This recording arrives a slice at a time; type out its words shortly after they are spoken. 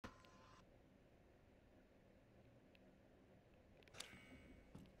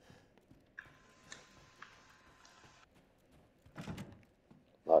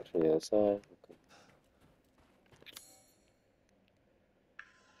Locked from the other side. Okay.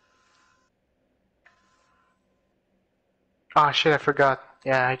 Oh shit, I forgot.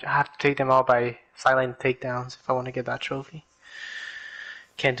 Yeah, I have to take them all by silent takedowns if I want to get that trophy.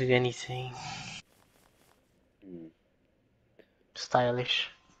 Can't do anything. Hmm. Stylish,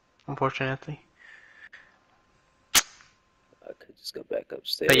 unfortunately. I could just go back But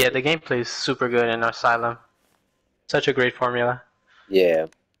yeah, upstairs. the gameplay is super good in Asylum. Such a great formula. Yeah,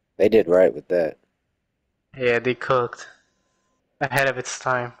 they did right with that. Yeah, they cooked ahead of its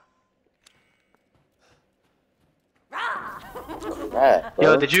time. Crap,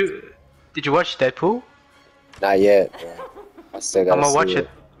 Yo, bro. did you watch Deadpool? Not yet, bro. I still I'm gotta gonna watch see it it.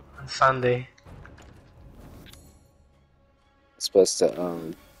 on Sunday. I'm supposed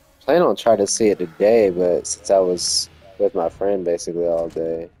to plan on trying to see it today, but since I was with my friend basically all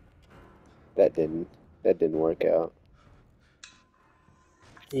day, that didn't that didn't work out.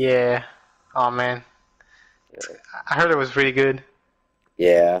 Yeah. Oh man, Yeah, I heard it was really good.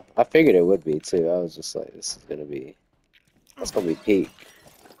 yeah, I figured it would be too. I was just like, that's gonna be peak.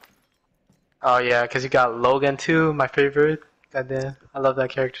 Oh yeah, cause you got Logan too, my favorite. Goddamn, I love that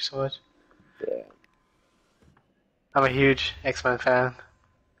character so much. Yeah, I'm a huge X-Men fan.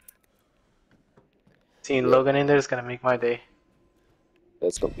 Seeing yeah, Logan in there is gonna make my day.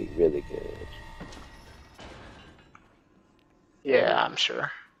 that's gonna be really good. Yeah, I'm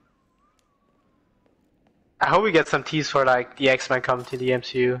sure. I hope we get some tease for like the X-Men coming to the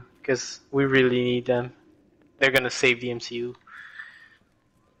MCU, because we really need them. They're gonna save the MCU.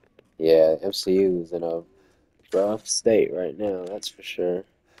 Yeah, MCU is in a rough state right now, that's for sure.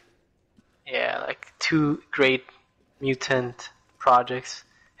 Yeah, like two great mutant projects,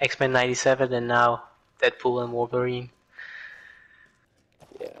 X-Men '97 and now Deadpool and Wolverine.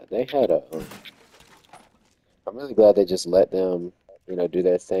 Yeah, they had a. I'm really glad they just let them, do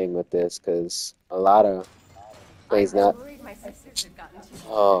their thing with this, because a lot of I things was not. worried my sisters had gotten too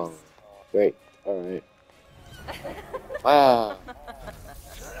Oh, close. great. All right. Wow.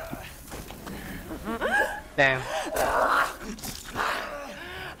 Damn.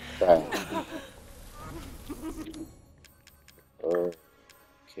 Crap.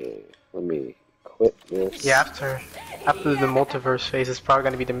 Okay, let me quit Yeah, this. after the multiverse phase, it's probably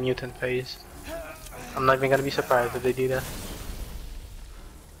gonna be the mutant phase. I'm not even gonna be surprised if they do that.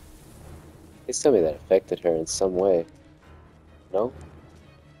 Please tell me that affected her in some way. No?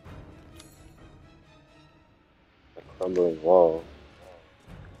 A crumbling wall.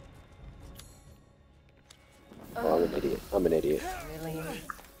 Oh, I'm an idiot. I'm an idiot. Really?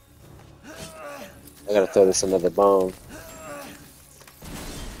 I gotta throw this another bomb.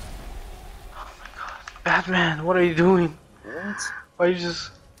 Batman, what are you doing? What? Why are you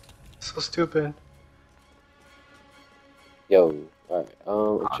just so stupid? Yo, alright, I'm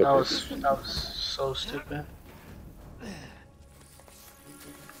Oh, tripping. that was so stupid.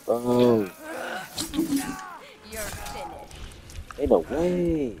 Oh, You're finished. ain't no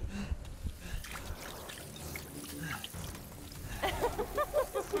way.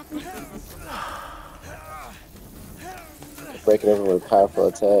 Break it over with a powerful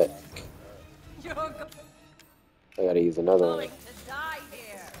attack. You're I gotta use another going one. to die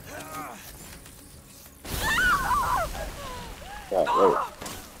here. Right, wait.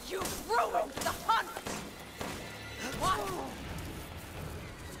 You ruined the hunt. What?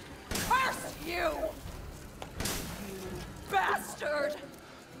 Curse you, bastard!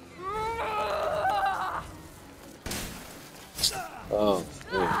 Oh,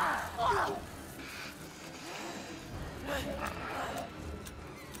 man.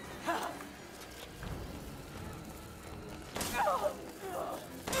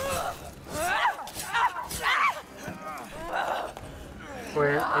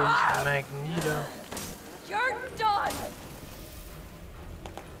 Where is Magneto? You're done.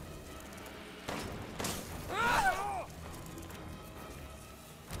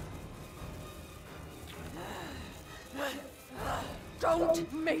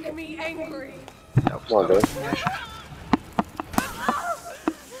 Don't make me angry. That was Come on, not my dude. information.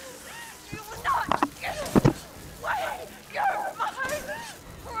 You will not get away. You're my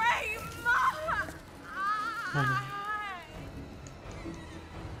prey.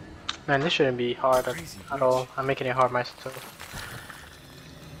 Man, this shouldn't be hard at all. I'm making it hard myself.